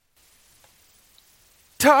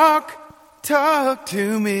Talk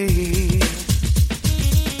to me.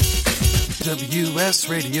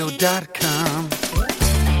 WSRadio.com.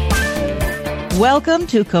 Welcome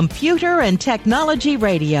to Computer and Technology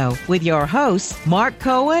Radio with your hosts, Mark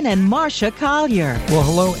Cohen and Marcia Collier. Well,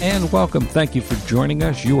 hello and welcome. Thank you for joining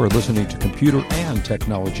us. You are listening to Computer and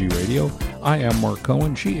Technology Radio. I am Mark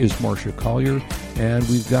Cohen. She is Marcia Collier. And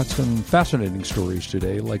we've got some fascinating stories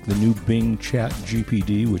today, like the new Bing Chat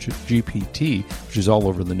GPT, which is all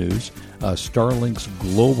over the news, Starlink's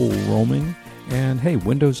global roaming, and, hey,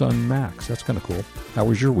 Windows on Macs. That's kind of cool. How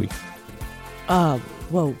was your week?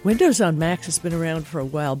 Well, Windows on Macs has been around for a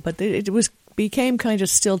while, but it became kind of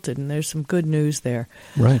stilted, and there's some good news there.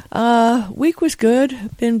 Right. Week was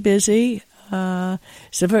good. Been busy. So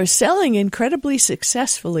we're selling incredibly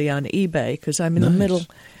successfully on eBay because I'm in the middle.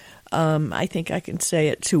 I think I can say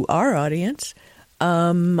it to our audience.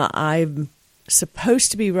 I'm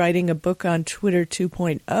supposed to be writing a book on Twitter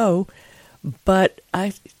 2.0, but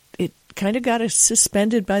it kind of got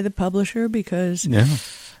suspended by the publisher because,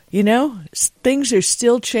 you know, things are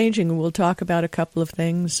still changing, and we'll talk about a couple of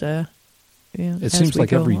things. It seems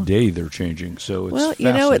like every day they're changing, so it's well,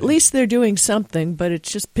 you know, at least they're doing something, but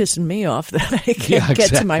it's just pissing me off that I can't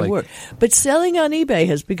get to my work. But selling on eBay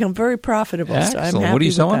has become very profitable, Excellent. So I'm happy. What are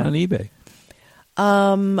you selling on eBay?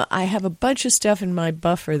 I have a bunch of stuff in my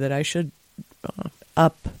buffer that I should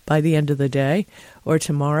up by the end of the day or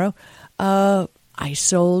tomorrow. I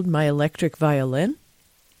sold my electric violin.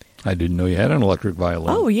 I didn't know you had an electric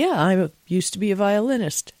violin. Oh, yeah. I used to be a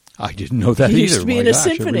violinist. I didn't know that you either. Used to be in a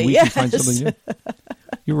symphony, every week yes. You find something new.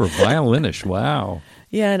 You were a violinist, wow.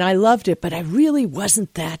 Yeah, and I loved it, but I really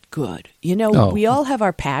wasn't that good. You know, we all have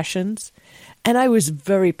our passions, and I was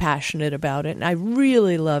very passionate about it, and I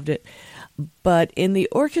really loved it. But in the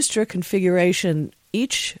orchestra configuration,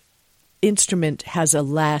 each instrument has a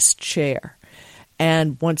last chair.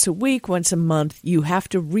 And once a week, once a month, you have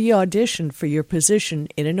to re-audition for your position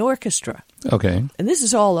in an orchestra. Okay. And this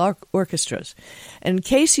is all orchestras. And in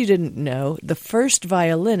case you didn't know, the first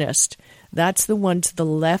violinist, that's the one to the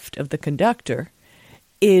left of the conductor,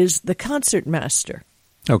 is the concertmaster.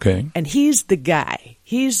 Okay. And he's the guy.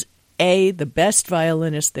 He's the best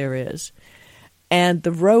violinist there is. And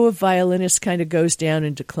the row of violinists kind of goes down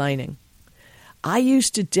in declining. I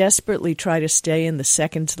used to desperately try to stay in the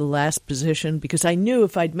second to the last position because I knew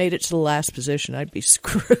if I'd made it to the last position, I'd be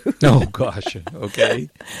screwed. Oh, gosh. Okay.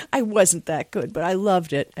 I wasn't that good, but I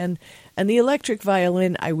loved it. And the electric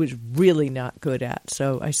violin, I was really not good at,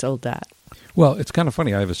 so I sold that. Well, it's kind of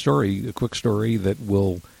funny. I have a quick story that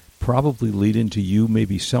will probably lead into you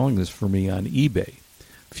maybe selling this for me on eBay.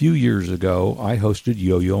 A few years ago, I hosted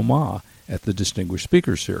Yo-Yo Ma at the Distinguished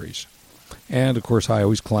Speaker Series. And, of course, I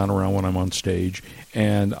always clown around when I'm on stage.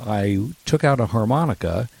 And I took out a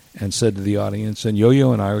harmonica and said to the audience, and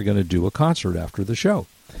Yo-Yo and I are going to do a concert after the show.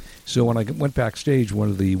 So when I went backstage, one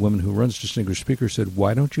of the women who runs Distinguished Speaker said,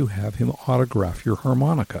 "Why don't you have him autograph your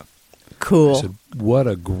harmonica?" Cool. I said, what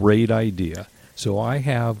a great idea. So I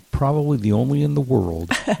have probably the only in the world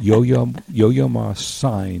Yo-Yo Ma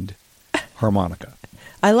signed harmonica.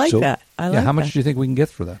 I like that. How much do you think we can get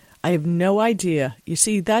for that? I have no idea. You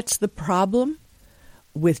see, that's the problem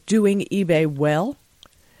with doing eBay well,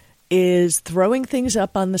 is throwing things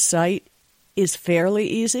up on the site is fairly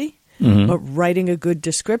easy, but writing a good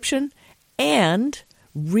description and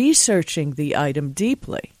researching the item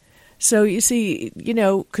deeply. So you see, you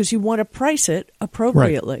know, because you want to price it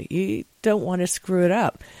appropriately. Right. You don't want to screw it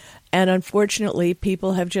up. And unfortunately,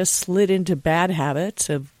 people have just slid into bad habits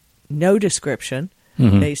of no description,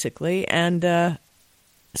 basically, and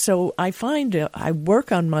so I find I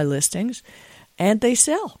work on my listings, and they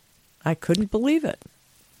sell. I couldn't believe it.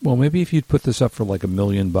 Well, maybe if you'd put this up for like $1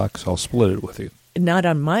 million, I'll split it with you. Not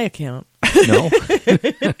on my account. No.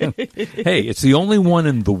 Hey, it's the only one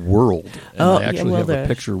in the world, and I actually have a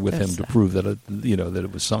picture with him to prove that that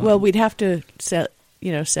it was signed. Well, we'd have to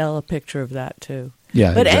sell a picture of that too.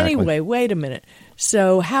 Yeah, but exactly. Anyway, wait a minute.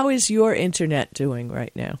 So, how is your internet doing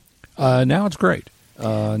right now? Now it's great.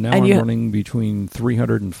 I'm running between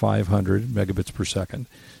 300 and 500 megabits per second.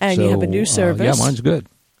 And you have a new service? Yeah, mine's good.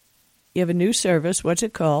 You have a new service. What's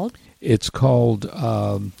it called? It's called,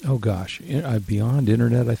 Beyond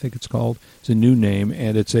Internet, I think it's called. It's a new name,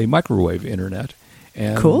 and it's a microwave internet.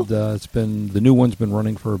 And cool. The new one's been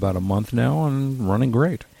running for about a month now and running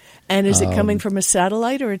great. And is it coming from a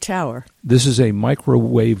satellite or a tower? This is a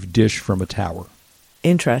microwave dish from a tower.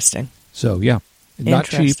 Interesting. So, yeah, not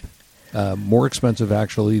cheap. More expensive,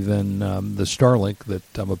 actually, than the Starlink that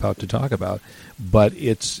I'm about to talk about. But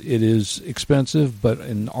it is expensive. But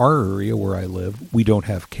in our area where I live, we don't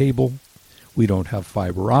have cable. We don't have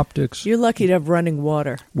fiber optics. You're lucky to have running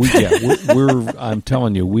water. I'm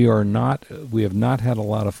telling you, we have not had a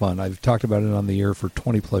lot of fun. I've talked about it on the air for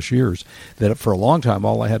 20 plus years, that for a long time,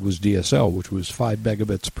 all I had was DSL, which was 5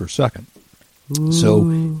 megabits per second. Ooh. So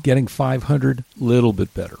getting 500, little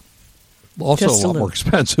bit better. Also Just a lot more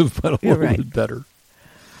expensive, but a little bit better.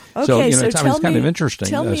 Okay, so it's kind of interesting.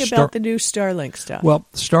 Tell me about the new Starlink stuff. Well,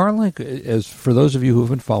 Starlink, is for those of you who have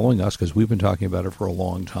been following us, because we've been talking about it for a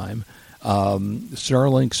long time,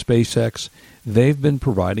 Starlink, SpaceX, they've been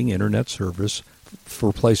providing internet service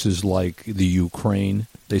for places like the Ukraine.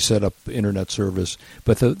 They set up internet service.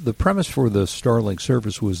 But the premise for the Starlink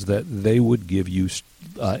service was that they would give you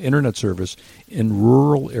internet service in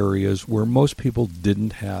rural areas where most people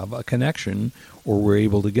didn't have a connection or were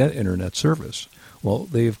able to get internet service. Well,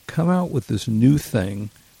 they've come out with this new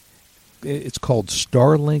thing. It's called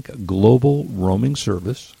Starlink Global Roaming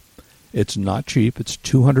Service. It's not cheap. It's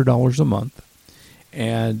 $200 a month.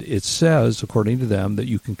 And it says, according to them, that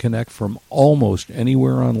you can connect from almost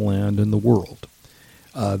anywhere on land in the world.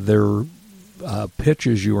 Their pitch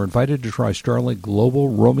is you are invited to try Starlink Global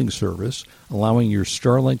Roaming Service, allowing your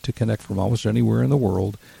Starlink to connect from almost anywhere in the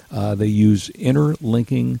world. They use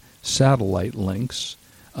interlinking satellite links,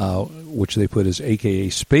 which they put as AKA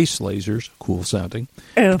space lasers, cool sounding,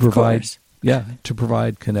 to provide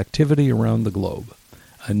connectivity around the globe.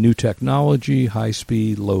 A new technology, high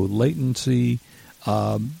speed, low latency.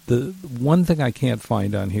 The one thing I can't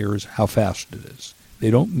find on here is how fast it is.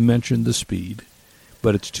 They don't mention the speed,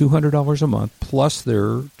 but it's $200 a month plus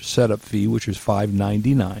their setup fee, which is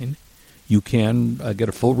 $5.99. You can get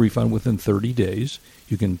a full refund within 30 days.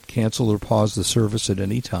 You can cancel or pause the service at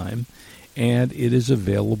any time. And it is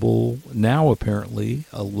available now, apparently,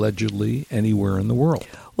 allegedly, anywhere in the world.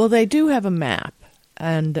 Well, they do have a map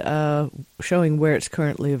and showing where it's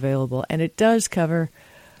currently available. And it does cover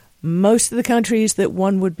most of the countries that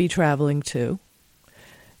one would be traveling to.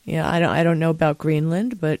 Yeah, I don't know about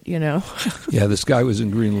Greenland, but, you know. Yeah, this guy was in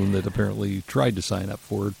Greenland that apparently tried to sign up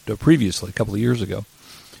for it previously, a couple of years ago.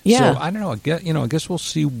 Yeah. So, I don't know. I guess we'll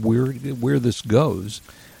see where this goes.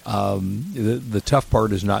 The tough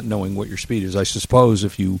part is not knowing what your speed is. I suppose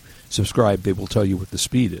if you subscribe, they will tell you what the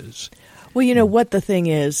speed is. Well, you know what the thing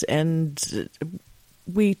is, and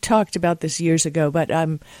we talked about this years ago, but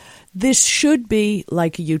this should be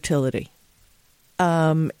like a utility.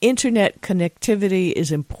 Internet connectivity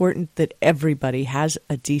is important, that everybody has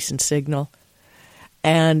a decent signal.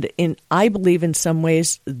 And I believe in some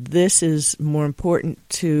ways this is more important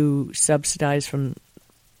to subsidize from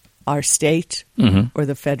our state or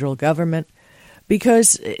the federal government,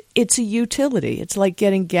 because it's a utility. It's like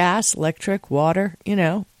getting gas, electric, water, you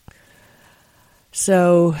know.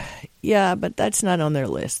 So, yeah, but that's not on their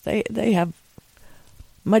list. They have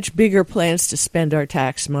much bigger plans to spend our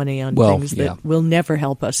tax money on things that will never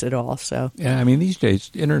help us at all. So yeah, I mean, these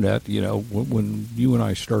days, internet, you know, when you and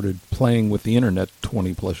I started playing with the internet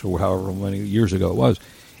 20 plus or however many years ago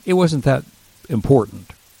it wasn't that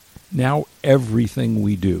important. Now everything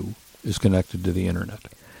we do is connected to the internet.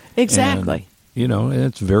 Exactly. And, you know, and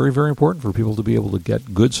it's very, very important for people to be able to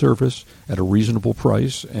get good service at a reasonable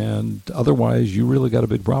price, and otherwise you really got a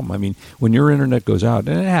big problem. I mean, when your internet goes out,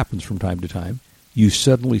 and it happens from time to time, you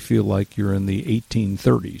suddenly feel like you're in the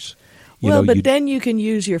 1830s. Then you can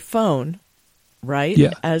use your phone, right,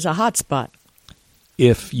 as a hotspot.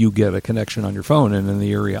 If you get a connection on your phone, and in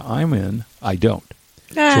the area I'm in, I don't.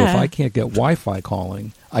 So if I can't get Wi-Fi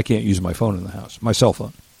calling, I can't use my phone in the house, my cell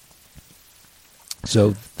phone.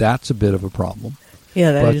 So that's a bit of a problem.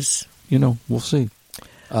 Yeah, that is. You know, we'll see.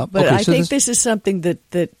 But I think this is something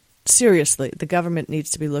that seriously, the government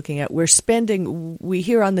needs to be looking at. We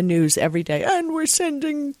hear on the news every day, and we're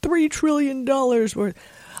sending $3 trillion worth.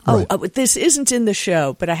 Right. This isn't in the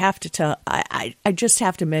show, but I have to tell, I just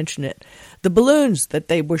have to mention it. The balloons that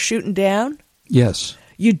they were shooting down. Yes.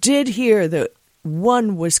 You did hear that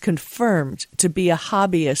one was confirmed to be a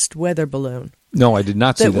hobbyist weather balloon. No, I did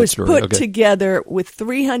not see that story. That was put together with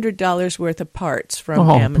 $300 worth of parts from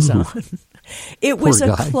Amazon. It was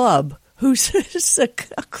a club. It's a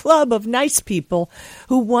club of nice people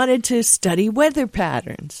who wanted to study weather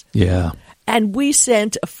patterns. Yeah. And we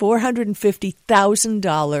sent a $450,000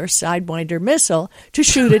 Sidewinder missile to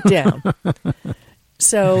shoot it down.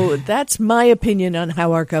 So that's my opinion on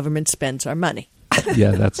how our government spends our money.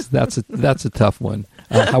 Yeah, that's a tough one.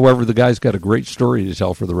 However, the guy's got a great story to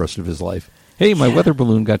tell for the rest of his life. Hey, my weather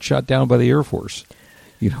balloon got shot down by the Air Force.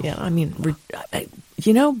 You know. Yeah, I mean,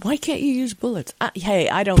 why can't you use bullets?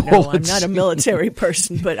 I don't know. I'm not a military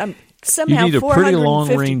person, but I'm somehow you need a pretty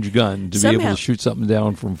long-range gun to be able to shoot something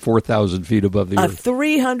down from 4,000 feet above the earth. A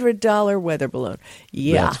 $300 weather balloon.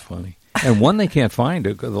 Yeah. That's funny. And one they can't find.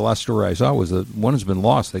 The last story I saw was that one has been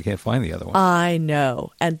lost. They can't find the other one. I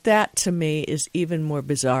know. And that, to me, is even more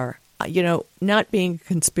bizarre. You know, not being a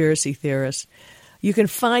conspiracy theorist, you can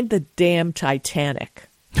find the damn Titanic,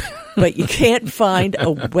 but you can't find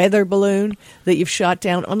a weather balloon that you've shot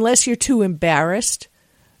down unless you're too embarrassed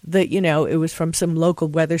that, you know, it was from some local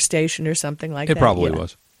weather station or something like that. It probably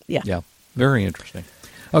was. Yeah. Yeah. Very interesting.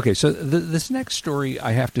 Okay, so this next story,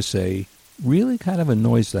 I have to say, really kind of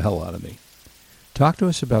annoys the hell out of me. Talk to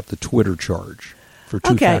us about the Twitter charge for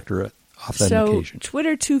two-factor authentication. So,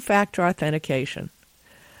 Twitter two-factor authentication.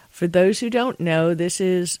 For those who don't know, this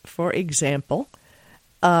is, for example,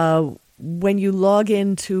 when you log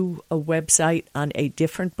into a website on a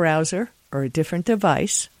different browser or a different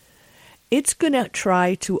device, it's going to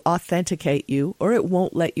try to authenticate you or it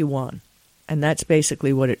won't let you on. And that's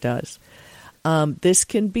basically what it does. This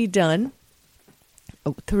can be done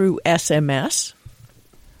through SMS,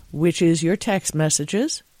 which is your text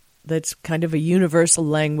messages. That's kind of a universal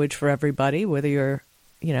language for everybody, whether you're,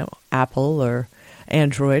 you know, Apple or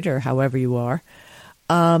Android or however you are.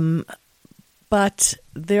 But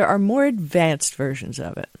there are more advanced versions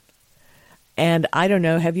of it. And I don't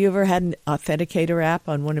know, have you ever had an authenticator app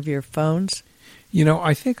on one of your phones? You know,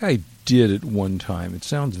 I think I did at one time. It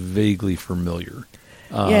sounds vaguely familiar.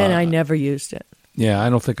 Yeah, and I never used it. Yeah, I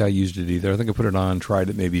don't think I used it either. I think I put it on, tried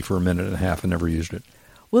it maybe for a minute and a half, and never used it.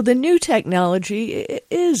 Well, the new technology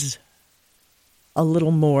is a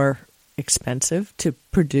little more expensive to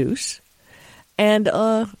produce. And,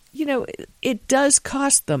 you know, it does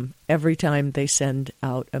cost them every time they send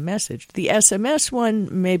out a message. The SMS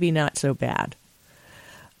one, maybe not so bad.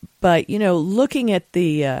 But, you know, looking at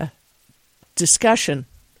the discussion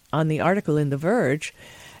on the article in The Verge,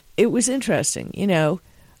 it was interesting. You know,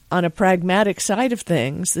 on a pragmatic side of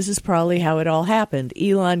things, this is probably how it all happened.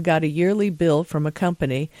 Elon got a yearly bill from a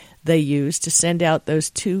company they used to send out those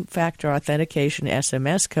two-factor authentication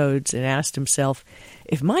SMS codes and asked himself,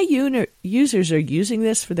 if my users are using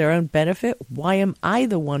this for their own benefit, why am I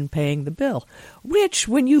the one paying the bill? Which,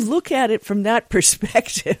 when you look at it from that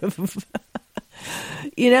perspective,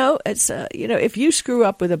 you know, it's you know, if you screw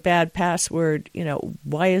up with a bad password, you know,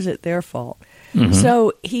 why is it their fault? Mm-hmm.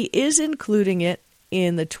 So he is including it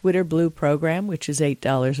in the Twitter Blue program, which is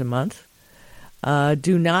 $8 a month.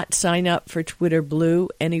 Do not sign up for Twitter Blue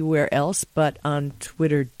anywhere else but on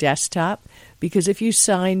Twitter Desktop, because if you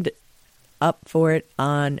signed up for it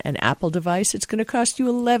on an Apple device, it's going to cost you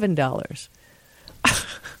 $11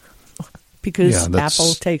 because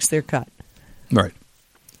Apple takes their cut. Right.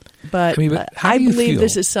 But I mean, I believe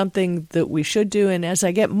this is something that we should do, and as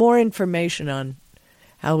I get more information on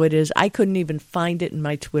how it is, I couldn't even find it in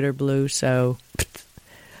my Twitter Blue, so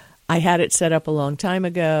I had it set up a long time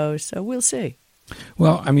ago, so we'll see.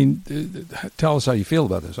 Well, I mean, tell us how you feel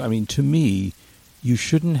about this. I mean, to me, you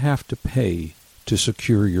shouldn't have to pay to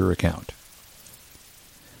secure your account.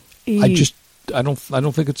 I don't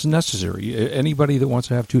think it's necessary. Anybody that wants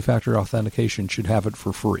to have two-factor authentication should have it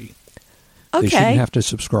for free. Okay. They shouldn't have to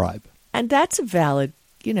subscribe. And that's a valid,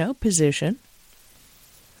 you know, position.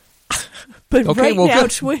 But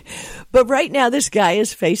right now, this guy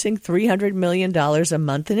is facing $300 million a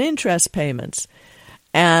month in interest payments.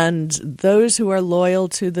 And those who are loyal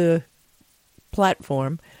to the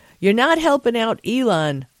platform, you're not helping out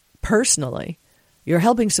Elon personally. You're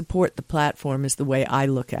helping support the platform is the way I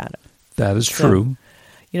look at it. That is true.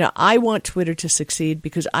 You know, I want Twitter to succeed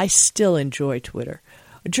because I still enjoy Twitter.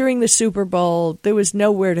 During the Super Bowl, there was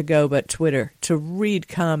nowhere to go but Twitter to read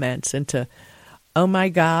comments and to, oh my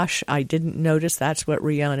gosh, I didn't notice that's what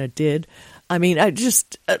Rihanna did. I mean,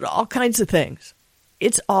 all kinds of things.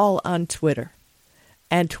 It's all on Twitter.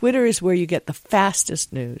 And Twitter is where you get the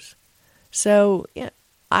fastest news. So, yeah,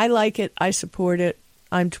 I like it. I support it.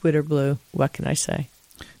 I'm Twitter Blue. What can I say?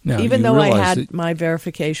 Now, even though I had my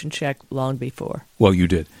verification check long before. Well, you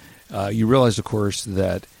did. You realize, of course,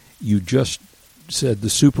 that you just said the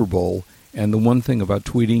Super Bowl, and the one thing about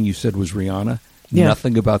tweeting you said was Rihanna. Yeah.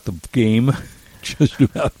 Nothing about the game, just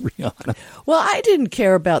about Rihanna. Well, I didn't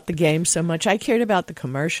care about the game so much. I cared about the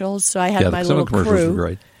commercials, so I had my little crew. Were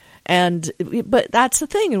great. But that's the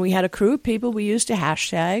thing, and we had a crew of people. We used a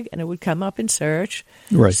hashtag, and it would come up in search,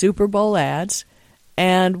 right. Super Bowl ads,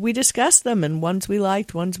 and we discussed them, and ones we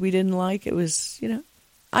liked, ones we didn't like. It was, you know,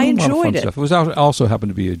 I enjoyed it. Stuff. It was also happened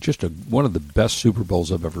to be one of the best Super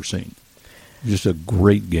Bowls I've ever seen. Just a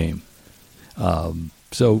great game.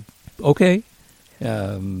 So, okay.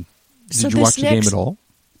 Did you watch the game at all?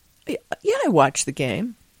 Yeah, I watched the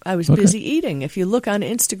game. I was busy eating. If you look on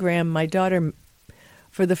Instagram, my daughter,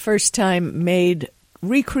 for the first time,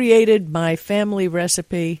 recreated my family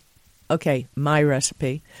recipe, my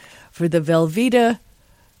recipe, for the Velveeta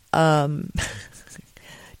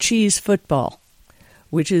cheese football,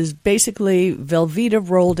 which is basically Velveeta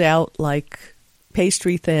rolled out like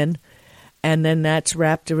pastry thin, and then that's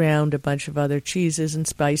wrapped around a bunch of other cheeses and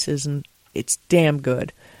spices, and it's damn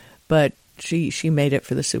good. But she made it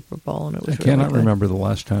for the Super Bowl, and it was I cannot really good. remember the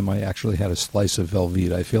last time I actually had a slice of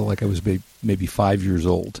Velveeta. I feel like I was maybe 5 years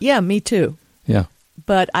old. Yeah, me too. Yeah.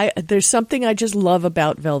 But there's something I just love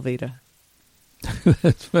about Velveeta.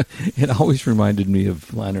 It always reminded me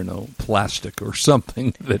of, I don't know, plastic or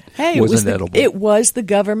something that wasn't edible. It was the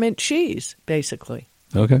government cheese, basically.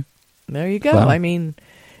 Okay. There you go. Wow. I mean,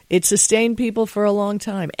 it sustained people for a long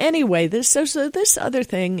time. Anyway, this other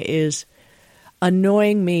thing is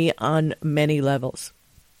annoying me on many levels.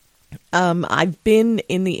 I've been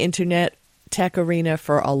in the internet tech arena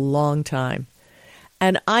for a long time,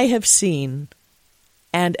 and I have seen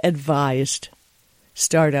and advised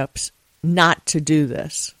startups not to do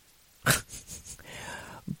this.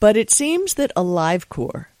 But it seems that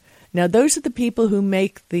AliveCor, now those are the people who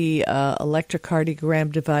make the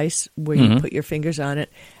electrocardiogram device where you put your fingers on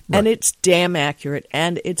it, and it's damn accurate,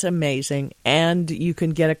 and it's amazing, and you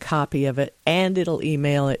can get a copy of it, and it'll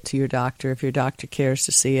email it to your doctor if your doctor cares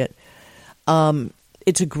to see it.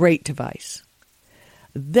 It's a great device.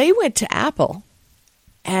 They went to Apple,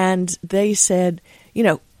 and they said,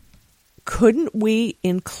 couldn't we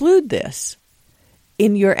include this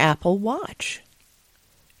in your Apple Watch?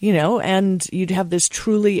 And you'd have this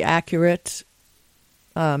truly accurate,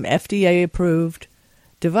 FDA-approved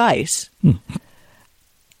device.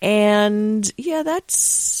 And,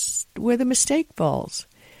 that's where the mistake falls.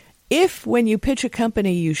 If, when you pitch a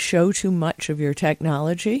company, you show too much of your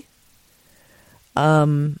technology,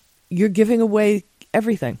 you're giving away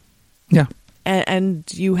everything. Yeah. And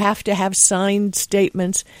you have to have signed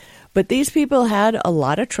statements. But these people had a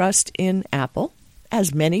lot of trust in Apple,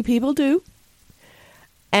 as many people do.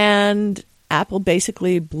 And Apple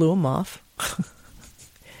basically blew them off.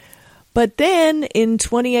 But then in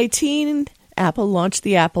 2018, Apple launched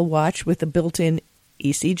the Apple Watch with a built-in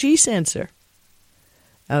ECG sensor.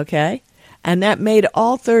 Okay? And that made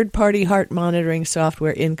all third-party heart monitoring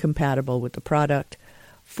software incompatible with the product,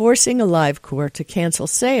 forcing AliveCor to cancel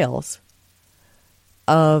sales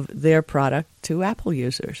of their product to Apple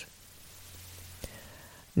users.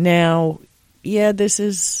 Now, this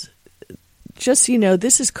is just,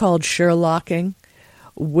 this is called Sherlocking,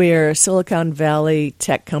 where Silicon Valley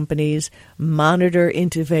tech companies monitor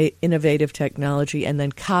innovative technology and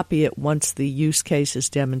then copy it once the use case is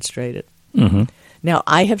demonstrated. Mm-hmm. Now,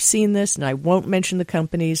 I have seen this, and I won't mention the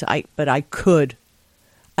companies, but I could.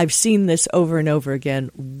 I've seen this over and over again,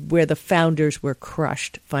 where the founders were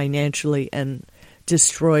crushed financially and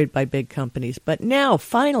destroyed by big companies. But now,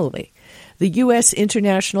 finally, the U.S.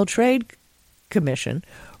 International Trade Commission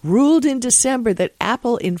ruled in December that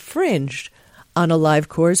Apple infringed on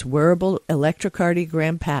AliveCor's wearable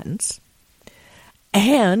electrocardiogram patents,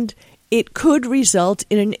 and it could result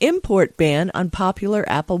in an import ban on popular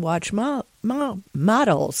Apple Watch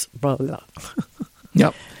models.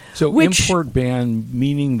 Yep. So import ban,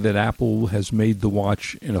 meaning that Apple has made the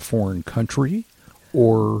watch in a foreign country,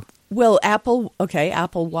 or? Well, Apple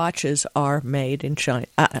Watches are made in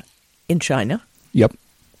China. Yep.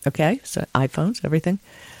 Okay, so iPhones, everything.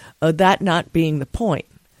 That not being the point.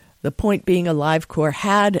 The point being AliveCor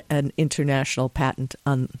had an international patent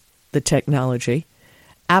on the technology.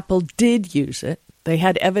 Apple did use it. They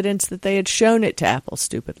had evidence that they had shown it to Apple,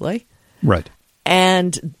 stupidly. Right.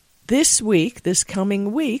 And this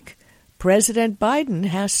coming week, President Biden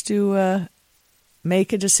has to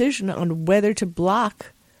make a decision on whether to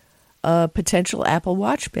block a potential Apple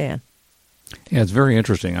Watch ban. Yeah, it's very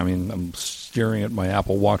interesting. I mean, I'm staring at my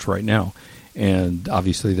Apple Watch right now, and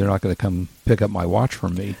obviously they're not going to come pick up my watch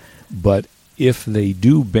from me. But if they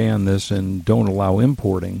do ban this and don't allow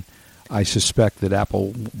importing, I suspect that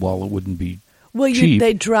Apple, while it wouldn't be cheap,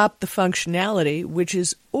 they drop the functionality,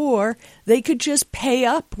 or they could just pay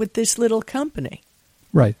up with this little company.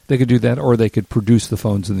 Right. They could do that, or they could produce the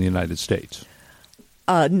phones in the United States.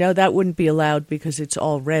 No, that wouldn't be allowed because it's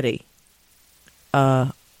already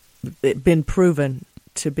been proven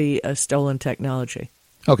to be a stolen technology.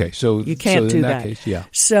 Okay, so you can't do in that. Case, yeah.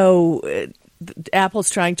 So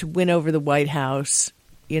Apple's trying to win over the White House.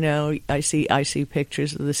 I see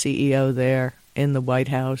pictures of the CEO there in the White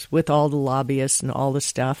House with all the lobbyists and all the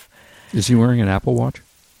stuff. Is he wearing an Apple Watch?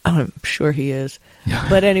 I'm sure he is. Yeah.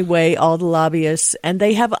 But anyway, all the lobbyists, and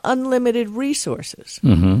they have unlimited resources.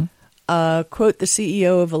 Mm-hmm. Quote the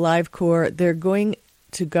CEO of AliveCor, they're going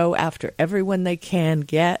to go after everyone they can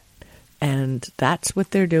get, and that's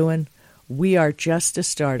what they're doing. We are just a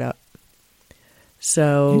startup.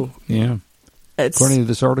 So Yeah. it's, According to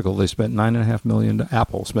this article, they spent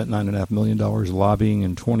Apple spent $9.5 million lobbying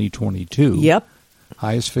in 2022. Yep.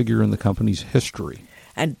 Highest figure in the company's history.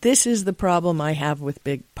 And this is the problem I have with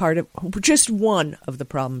just one of the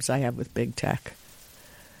problems I have with big tech.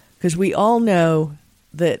 Because we all know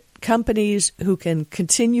that companies who can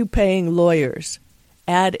continue paying lawyers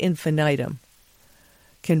ad infinitum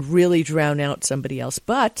can really drown out somebody else.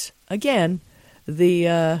 But, again,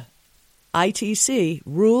 the ITC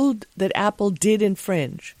ruled that Apple did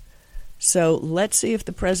infringe. So let's see if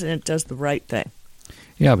the president does the right thing.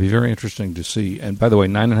 Yeah, it'll be very interesting to see. And by the way,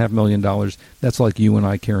 $9.5 million, that's like you and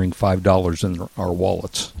I carrying $5 in our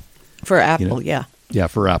wallets. For Apple, yeah. Yeah,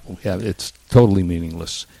 for Apple. Yeah, it's totally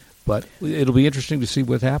meaningless. But it'll be interesting to see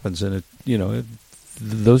what happens. And,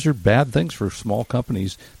 those are bad things for small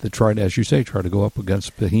companies that try to, as you say, try to go up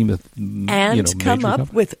against behemoth, and come up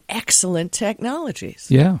companies. with excellent technologies.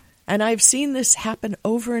 Yeah. And I've seen this happen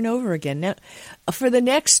over and over again. Now, for the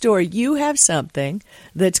next story, you have something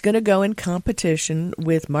that's going to go in competition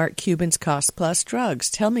with Mark Cuban's Cost Plus Drugs.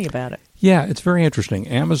 Tell me about it. Yeah, it's very interesting.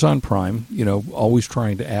 Amazon Prime, always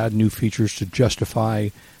trying to add new features to justify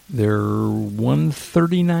their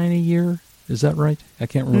 $139 a year. Is that right? I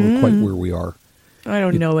can't remember quite where we are. I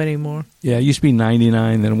don't know anymore. Yeah, it used to be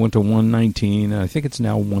 $99, then it went to $119, and I think it's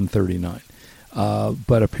now $139.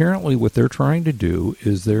 But apparently what they're trying to do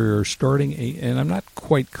is they're starting and I'm not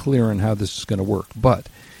quite clear on how this is going to work, but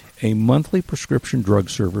a monthly prescription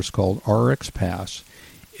drug service called RX Pass.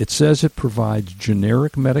 It says it provides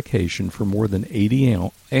generic medication for more than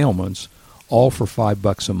 80 ailments, all for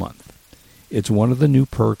 $5 a month. It's one of the new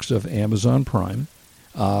perks of Amazon Prime.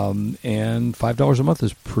 And $5 a month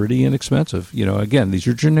is pretty inexpensive. Again, these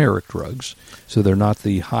are generic drugs, so they're not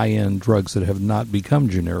the high-end drugs that have not become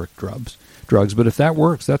generic drugs. But if that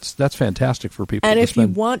works, that's fantastic for people. And to if spend.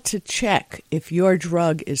 you want to check if your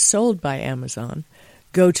drug is sold by Amazon,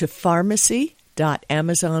 go to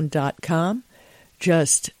pharmacy.amazon.com.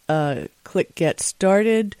 Just click Get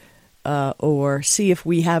Started or see if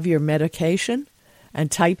we have your medication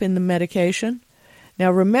and type in the medication. Now,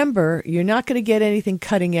 remember, you're not going to get anything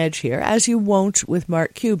cutting edge here, as you won't with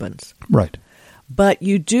Mark Cuban's. Right. But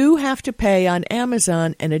you do have to pay on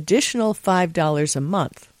Amazon an additional $5 a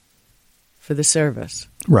month for the service.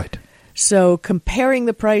 Right. So comparing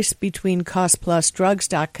the price between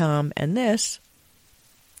costplusdrugs.com and this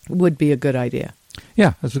would be a good idea.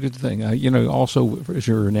 Yeah, that's a good thing. Also, as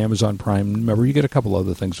you're an Amazon Prime member, you get a couple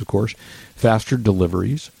other things, of course. Faster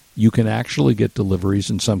deliveries. You can actually get deliveries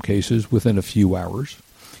in some cases within a few hours.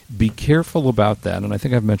 Be careful about that, and I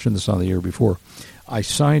think I've mentioned this on the air before. I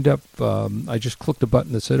signed up, I just clicked a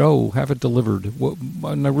button that said, have it delivered.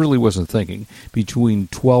 And I really wasn't thinking. Between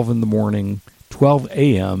 12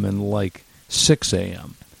 a.m. and like 6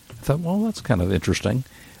 a.m. I thought, well, that's kind of interesting.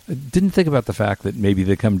 I didn't think about the fact that maybe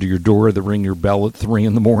they come to your door, they ring your bell at 3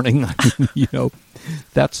 in the morning.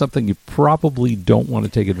 That's something you probably don't want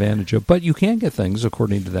to take advantage of. But you can get things,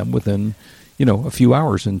 according to them, within, a few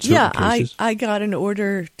hours in certain cases. I got an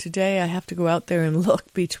order today. I have to go out there and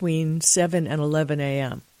look between 7 and 11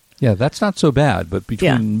 a.m. Yeah, that's not so bad. But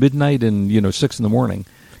between midnight and, 6 in the morning,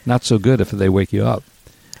 not so good if they wake you up.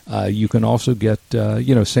 You can also get,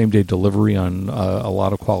 same-day delivery on a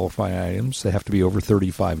lot of qualifying items. They have to be over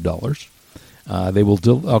 $35. They will.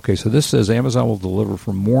 So this says Amazon will deliver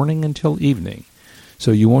from morning until evening,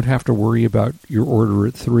 so you won't have to worry about your order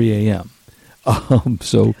at 3 a.m.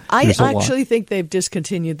 So I actually think they've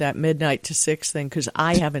discontinued that midnight to 6 thing because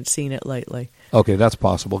I haven't seen it lately. Okay, that's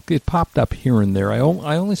possible. It popped up here and there. I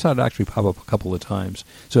only saw it actually pop up a couple of times.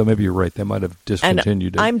 So maybe you're right. They might have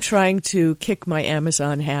discontinued it. I'm trying to kick my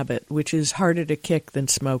Amazon habit, which is harder to kick than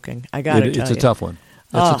smoking. I got to tell you. It's a tough one.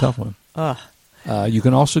 It's a tough one. You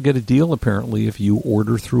can also get a deal, apparently, if you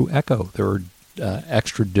order through Echo. There are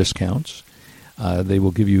extra discounts. They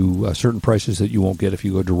will give you certain prices that you won't get if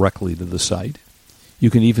you go directly to the site. You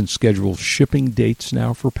can even schedule shipping dates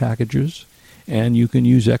now for packages. And you can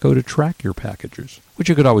use Echo to track your packages, which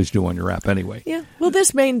you could always do on your app anyway. Yeah. Well,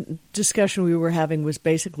 this main discussion we were having was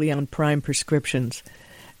basically on Prime prescriptions.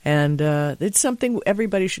 And it's something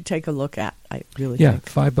everybody should take a look at, I really think.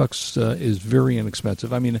 Yeah, $5 is very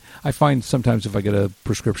inexpensive. I mean, I find sometimes if I get a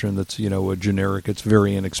prescription that's, a generic, it's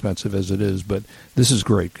very inexpensive as it is. But this is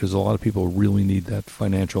great because a lot of people really need that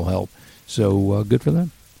financial help. So good for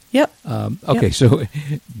them. Yep. So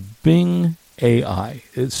Bing AI.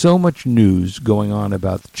 It's so much news going on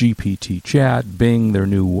about GPT chat, Bing, their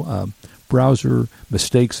new browser,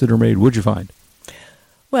 mistakes that are made. What'd you find?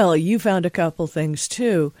 Well, you found a couple things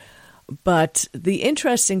too, but the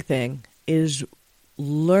interesting thing is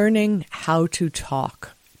learning how to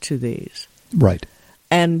talk to these. Right.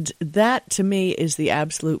 And that, to me, is the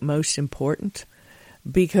absolute most important,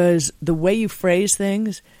 because the way you phrase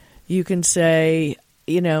things, you can say,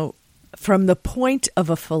 from the point of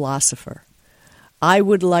a philosopher, I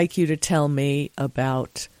would like you to tell me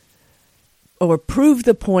about, or prove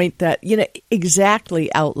the point that,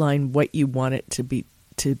 exactly outline what you want it to be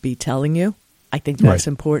telling you. I think that's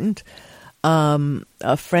important.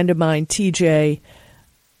 A friend of mine, TJ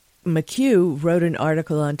McHugh, wrote an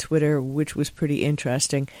article on Twitter which was pretty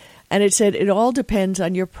interesting, and it said it all depends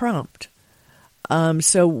on your prompt.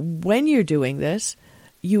 So when you're doing this,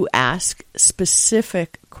 you ask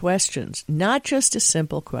specific questions, not just a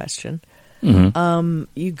simple question. Mm-hmm.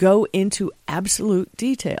 You go into absolute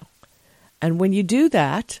detail. And when you do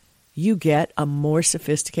that, you get a more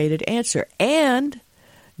sophisticated answer. And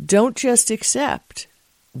don't just accept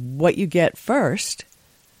what you get first.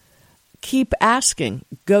 Keep asking.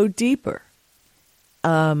 Go deeper.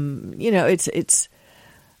 It's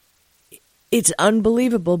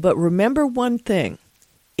unbelievable. But remember one thing.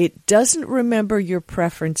 It doesn't remember your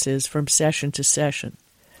preferences from session to session.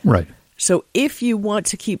 Right. So if you want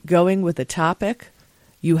to keep going with a topic,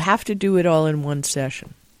 you have to do it all in one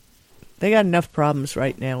session. They got enough problems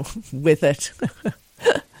right now with it.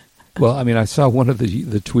 Well, I saw one of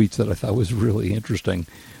the tweets that I thought was really interesting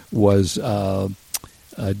was a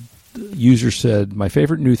user said, my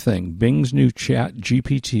favorite new thing, Bing's new Chat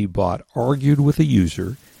GPT bot argued with a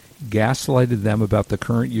user, gaslighted them about the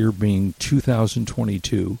current year being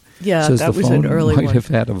 2022. Yeah, says that the was phone an early might one. have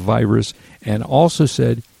had a virus, and also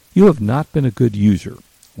said, you have not been a good user.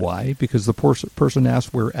 Why? Because the person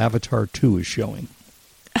asked where Avatar 2 is showing.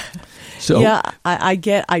 So yeah,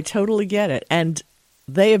 I totally get it. And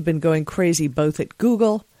they have been going crazy both at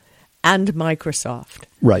Google and Microsoft.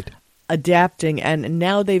 Right. Adapting, and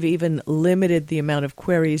now they've even limited the amount of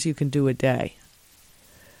queries you can do a day.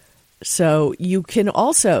 So you can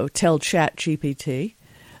also tell ChatGPT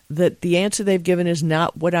that the answer they've given is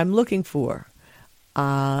not what I'm looking for.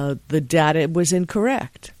 The data was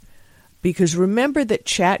incorrect. Because remember that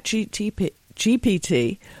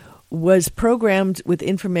ChatGPT was programmed with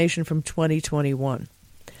information from 2021.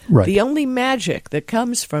 Right. The only magic that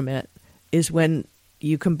comes from it is when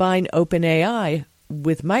you combine OpenAI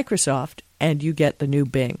with Microsoft and you get the new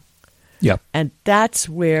Bing. Yeah. And that's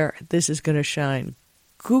where this is going to shine.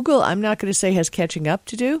 Google, I'm not going to say has catching up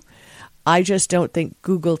to do. I just don't think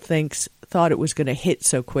Google thought it was going to hit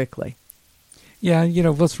so quickly. Yeah,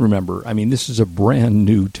 let's remember, this is a brand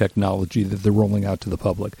new technology that they're rolling out to the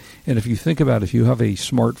public. And if you think about it, if you have a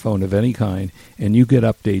smartphone of any kind and you get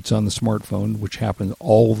updates on the smartphone, which happens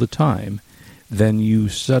all the time, then you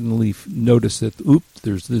suddenly notice that,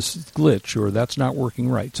 there's this glitch or that's not working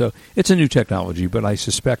right. So it's a new technology, but I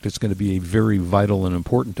suspect it's going to be a very vital and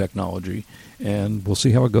important technology. And we'll see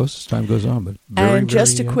how it goes as time goes on. But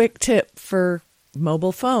just a quick tip for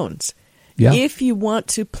mobile phones. Yeah. If you want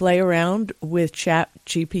to play around with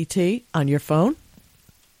ChatGPT on your phone,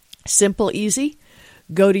 simple, easy,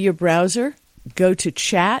 go to your browser, go to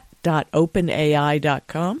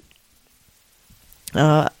chat.openai.com.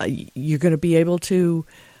 You're going to be able to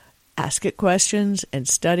ask it questions and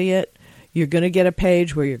study it. You're going to get a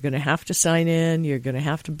page where you're going to have to sign in. You're going to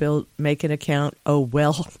have to make an account. Oh,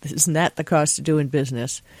 well, isn't that the cost of doing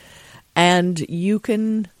business? And you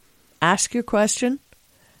can ask your question,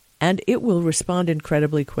 and it will respond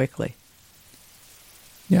incredibly quickly.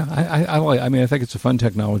 Yeah, I think it's a fun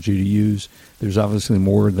technology to use. There's obviously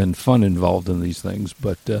more than fun involved in these things,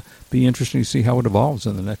 but be interesting to see how it evolves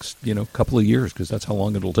in the next couple of years, because that's how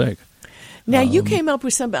long it'll take. Now, you came up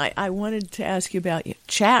with something I wanted to ask you about.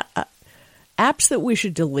 Chat apps that we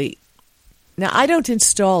should delete. Now, I don't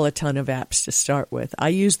install a ton of apps to start with. I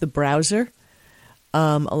use the browser,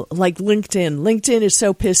 like LinkedIn. LinkedIn is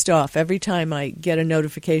so pissed off. Every time I get a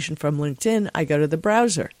notification from LinkedIn, I go to the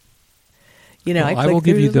browser. I will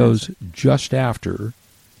give you those just after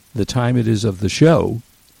the time it is of the show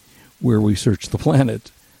where we search the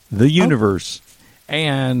planet, the universe,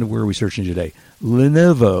 and where are we searching today?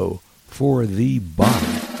 Lenovo for the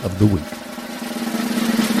bottom of the week.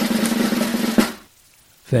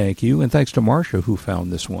 Thank you, and thanks to Marcia who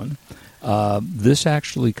found this one. This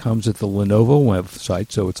actually comes at the Lenovo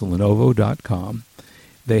website, so it's Lenovo.com.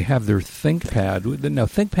 They have their ThinkPad. Now,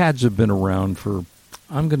 ThinkPads have been around for,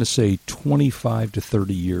 I'm going to say 25 to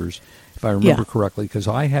 30 years, if I remember correctly, because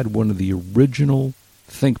I had one of the original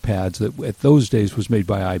ThinkPads that at those days was made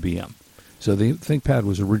by IBM. So the ThinkPad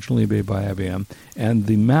was originally made by IBM, and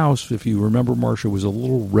the mouse, if you remember, Marcia, was a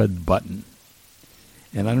little red button.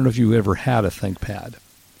 And I don't know if you ever had a ThinkPad,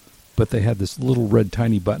 but they had this little red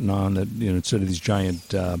tiny button on that, instead of these giant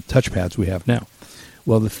touchpads we have now.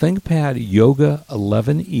 Well, the ThinkPad Yoga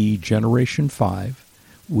 11E Generation 5,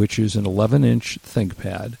 which is an 11-inch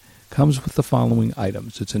ThinkPad, comes with the following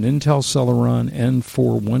items. It's an Intel Celeron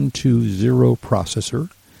N4120 processor.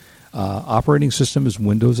 Operating system is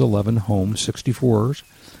Windows 11 Home 64s.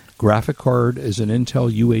 Graphic card is an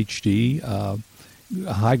Intel UHD,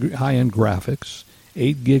 high-end graphics,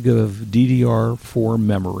 8 gig of DDR4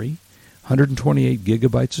 memory, 128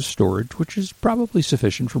 gigabytes of storage, which is probably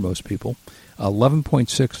sufficient for most people,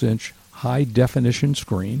 11.6-inch high-definition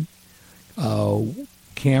screen,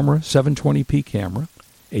 camera, 720p camera,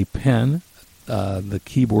 a pen, the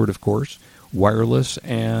keyboard, of course, wireless,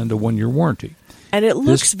 and a 1-year warranty. And it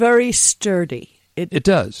looks very sturdy. It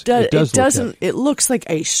does. It looks like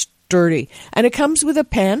a sturdy. And it comes with a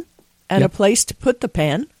pen and a place to put the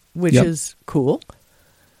pen, which is cool.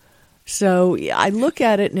 So I look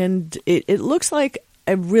at it, and it looks like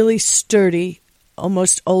a really sturdy,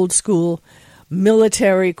 almost old school,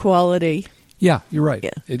 military quality. Yeah, you're right.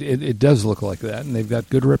 Yeah. It does look like that, and they've got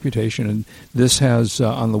good reputation. And this has,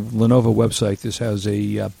 on the Lenovo website, this has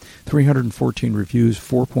a 314 reviews,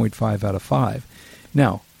 4.5 out of 5.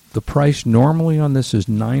 Now, the price normally on this is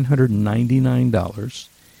 $999.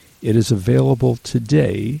 It is available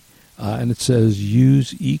today, and it says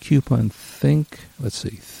use eCoupon Think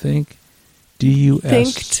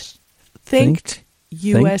DUS. Thinked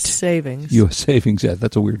U.S. Savings. U.S. Savings, yeah,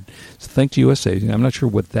 that's a weird. Think U.S. Savings. I'm not sure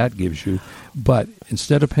what that gives you, but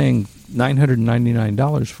instead of paying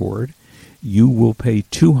 $999 for it, you will pay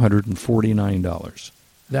 $249.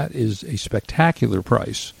 That is a spectacular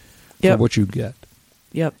price for what you get.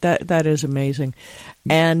 Yep, that is amazing.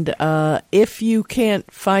 And if you can't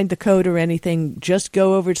find the code or anything, just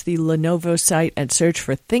go over to the Lenovo site and search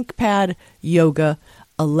for ThinkPad Yoga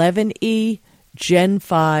 11E Gen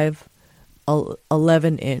 5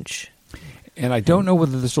 11-inch. And I don't know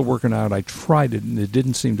whether this will work or not. I tried it, and it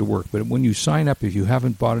didn't seem to work. But when you sign up, if you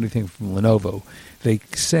haven't bought anything from Lenovo, they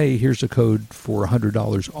say, here's a code for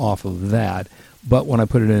 $100 off of that. But when I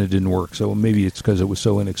put it in, it didn't work. So maybe it's because it was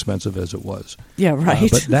so inexpensive as it was. Yeah,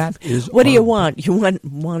 right. But that is... What do you want? You want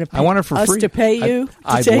to pay I want it for us free. To pay you?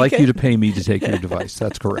 I'd like you to pay me to take your device.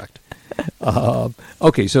 That's correct.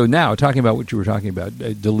 Okay, so now talking about what you were talking about,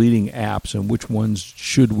 deleting apps and which ones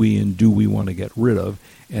should we and do we want to get rid of,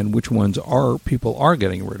 and which ones people are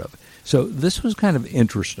getting rid of. So this was kind of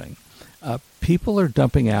interesting. People are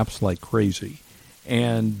dumping apps like crazy,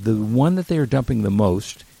 and the one that they are dumping the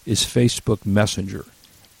most is Facebook Messenger.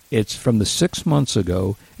 It's from the 6 months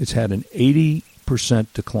ago. It's had an 80%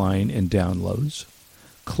 decline in downloads.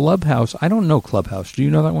 Clubhouse, I don't know Clubhouse. Do you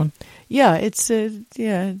know that one? Yeah, it's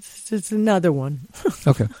another one.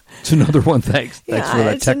 Okay, it's another one. Thanks for that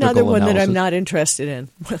technical it's another one analysis. that I'm not interested in.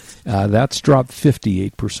 That's dropped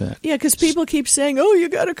 58%. Yeah, because people keep saying, "Oh, you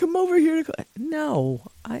got to come over here." No,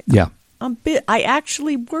 I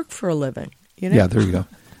actually work for a living. You know? Yeah, there you go.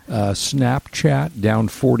 Snapchat down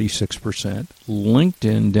 46%,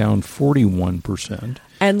 LinkedIn down 41%.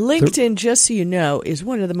 And LinkedIn, just so you know, is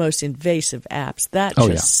one of the most invasive apps. That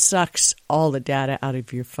sucks all the data out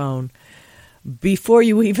of your phone. Before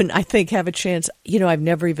you even, I think, have a chance, I've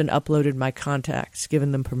never even uploaded my contacts,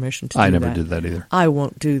 given them permission to do that. I never did that either. I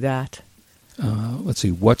won't do that. Let's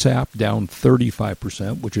see, WhatsApp down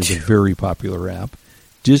 35%, which is a very popular app.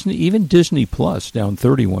 Even Disney Plus down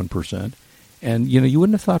 31%. And, you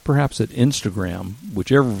wouldn't have thought perhaps that Instagram,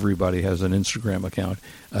 which everybody has an Instagram account,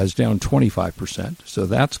 is down 25%. So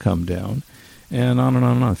that's come down. And on and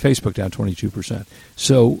on and on. Facebook down 22%.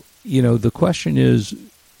 So, the question is,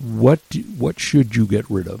 what should you get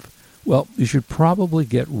rid of? Well, you should probably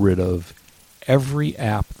get rid of every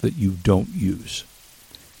app that you don't use.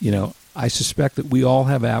 I suspect that we all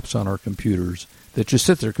have apps on our computers that just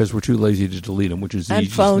sit there because we're too lazy to delete them, which is the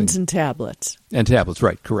easiest phones thing. And tablets. And tablets,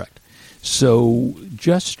 right, correct. So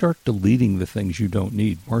just start deleting the things you don't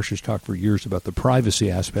need. Marcia's talked for years about the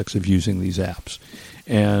privacy aspects of using these apps.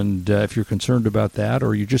 And if you're concerned about that,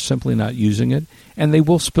 or you're just simply not using it, and they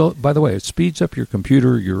will by the way, it speeds up your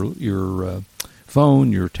computer, your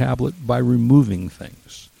phone, your tablet by removing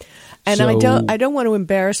things. And I don't want to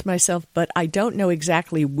embarrass myself, but I don't know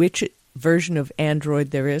exactly which version of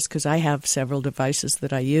Android there is, because I have several devices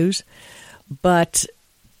that I use. But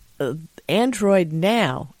Android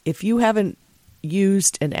now, if you haven't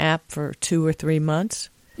used an app for 2 or 3 months,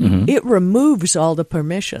 it removes all the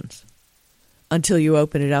permissions until you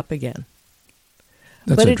open it up again.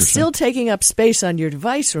 But it's still taking up space on your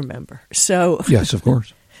device, remember? So yes, of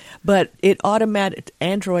course. But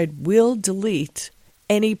Android will delete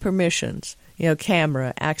any permissions,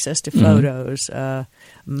 camera, access to photos,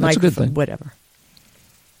 microphone, whatever.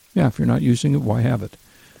 Yeah, if you're not using it, why have it?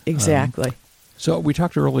 Exactly. So we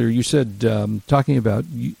talked earlier, you said, talking about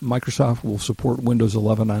Microsoft will support Windows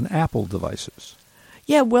 11 on Apple devices.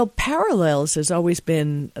 Yeah, well, Parallels has always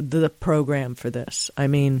been the program for this. I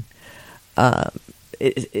mean,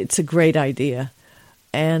 it's a great idea.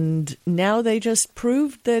 And now they just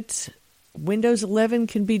proved that Windows 11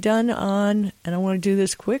 can be done on, and I want to do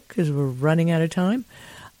this quick because we're running out of time,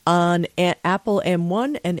 on Apple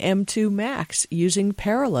M1 and M2 Macs using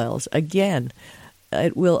Parallels. Again,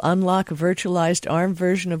 it will unlock a virtualized ARM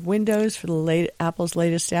version of Windows for Apple's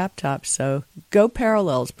latest laptops. So go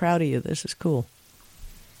Parallels. Proud of you. This is cool.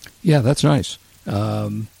 Yeah, that's nice. All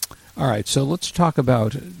right, so let's talk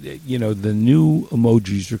about, the new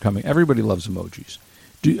emojis are coming. Everybody loves emojis.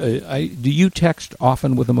 Do you text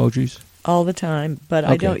often with emojis? All the time, but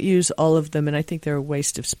Okay. I don't use all of them, and I think they're a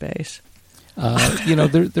waste of space.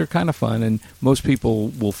 They're kind of fun, and most people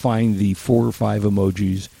will find the 4 or 5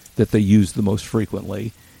 emojis that they use the most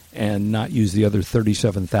frequently and not use the other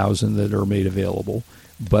 37,000 that are made available.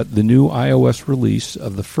 But the new iOS release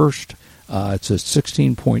of the first, it's a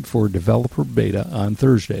 16.4 developer beta on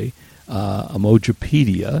Thursday,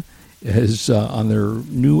 Emojipedia, is on their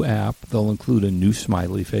new app. They'll include a new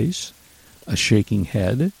smiley face, a shaking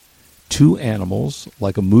head, 2 animals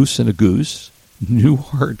like a moose and a goose, new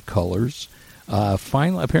heart colors.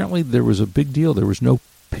 Finally, apparently there was a big deal. There was no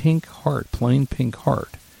pink heart, plain pink heart.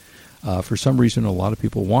 For some reason, a lot of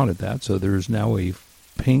people wanted that, so there is now a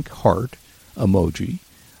pink heart emoji.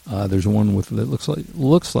 There's one with that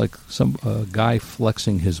looks like some guy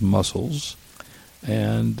flexing his muscles,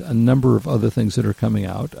 and a number of other things that are coming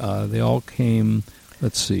out. They all came.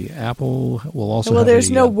 Let's see. Apple will also. Well, have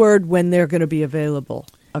there's no word when they're going to be available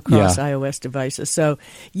across iOS devices. So,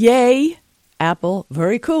 yay, Apple,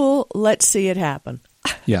 very cool. Let's see it happen.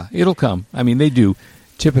 Yeah, it'll come. I mean, they do.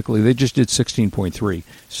 Typically, they just did 16.3,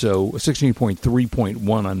 so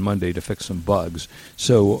 16.3.1 on Monday to fix some bugs.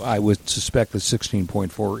 So I would suspect that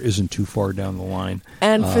 16.4 isn't too far down the line.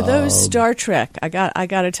 And for those Star Trek, I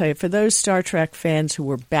got to tell you, for those Star Trek fans who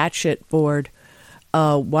were batshit bored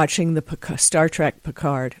watching the Star Trek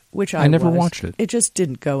Picard, which I never was, watched it. It just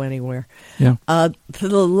didn't go anywhere. Yeah. For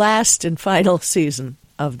the last and final season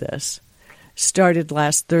of this started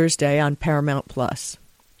last Thursday on Paramount Plus.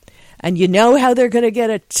 And you know how they're going to get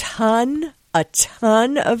a ton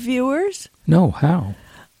of viewers? No, how?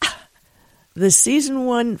 The season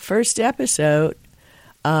 1 first episode,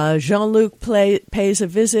 Jean-Luc pays a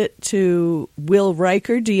visit to Will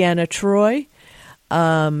Riker, Deanna Troi,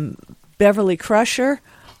 Beverly Crusher,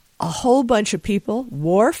 a whole bunch of people.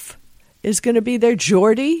 Worf is going to be there,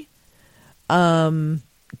 Geordi,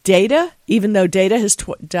 Data, even though Data has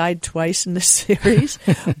died twice in this series,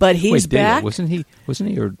 but he's back. Data, wasn't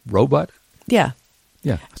he a robot? Yeah.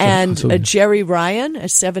 Yeah. And Jerry Ryan, a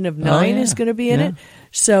 7 of 9, is going to be in it.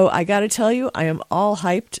 So I got to tell you, I am all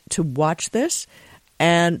hyped to watch this,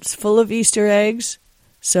 and it's full of Easter eggs.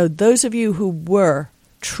 So those of you who were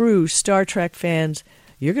true Star Trek fans,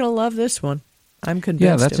 you're going to love this one. I'm convinced.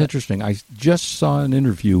 Yeah, that's interesting. I just saw an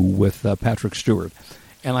interview with Patrick Stewart,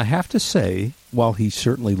 and I have to say, while he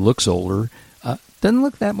certainly looks older, doesn't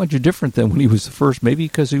look that much different than when he was the first. Maybe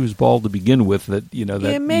because he was bald to begin with. That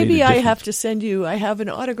Maybe made a I difference. have to send you. I have an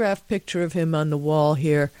autographed picture of him on the wall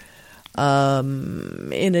here,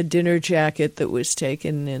 in a dinner jacket that was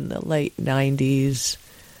taken in the late '90s,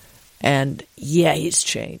 and he's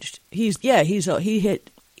changed. He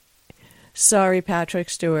hit. Sorry,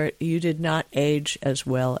 Patrick Stewart, you did not age as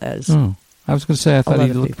well as. Oh, I was going to say I thought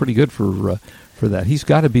he looked people. pretty good for that. He's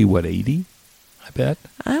got to be 80, I bet.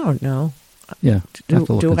 I don't know. Yeah.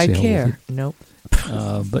 Do I care? Nope.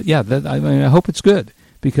 But yeah, I hope it's good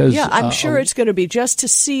because I'm sure it's going to be, just to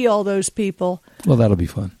see all those people. Well, that'll be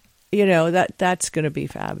fun. That's going to be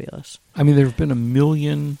fabulous. I mean, there have been 1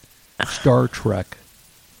 million Star Trek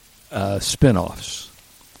spin-offs.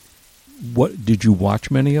 What did you watch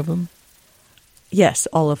many of them? Yes,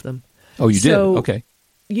 all of them. Oh, you did? Okay.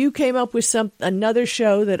 You came up with another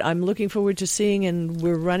show that I'm looking forward to seeing, and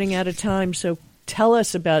we're running out of time. So tell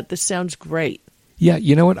us about this. Sounds great. Yeah,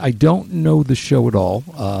 you know what? I don't know the show at all.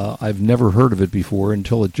 I've never heard of it before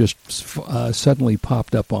until it just suddenly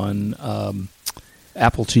popped up on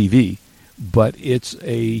Apple TV. But it's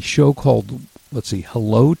a show called,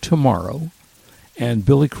 Hello Tomorrow. And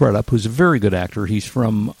Billy Crudup, who's a very good actor, he's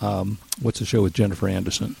from, what's the show with Jennifer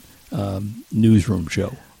Anderson? Newsroom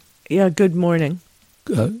show. Yeah, Good Morning.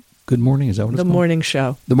 Good Morning, is that what it's called? The Morning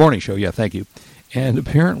Show. The Morning Show, yeah, thank you. And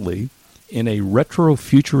apparently, in a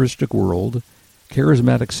retro-futuristic world,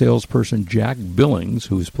 charismatic salesperson Jack Billings,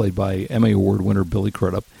 who is played by Emmy Award winner Billy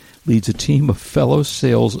Crudup, leads a team of fellow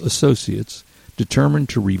sales associates determined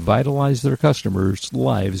to revitalize their customers'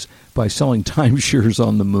 lives by selling timeshares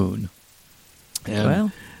on the moon. And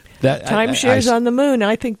well, that timeshares on the moon.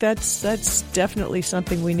 I think that's definitely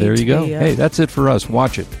something we need. There you to go. be, Hey, that's it for us.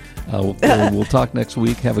 Watch it. We'll talk next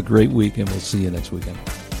week. Have a great week, and we'll see you next weekend.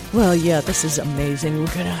 Well, yeah, this is amazing.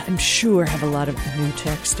 We're gonna, I'm sure, have a lot of new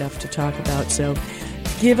tech stuff to talk about. So,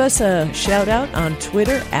 give us a shout out on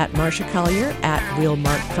Twitter at Marsha Collier, at Will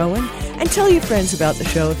Mark Cohen, and tell your friends about the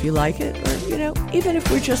show if you like it, or even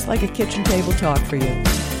if we're just like a kitchen table talk for you.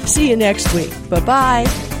 See you next week. Bye-bye.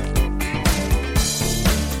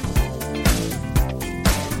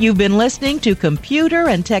 You've been listening to Computer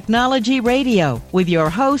and Technology Radio with your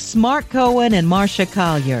hosts Mark Cohen and Marsha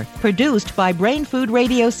Collier, produced by Brain Food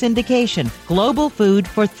Radio Syndication, Global Food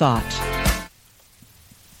for Thought.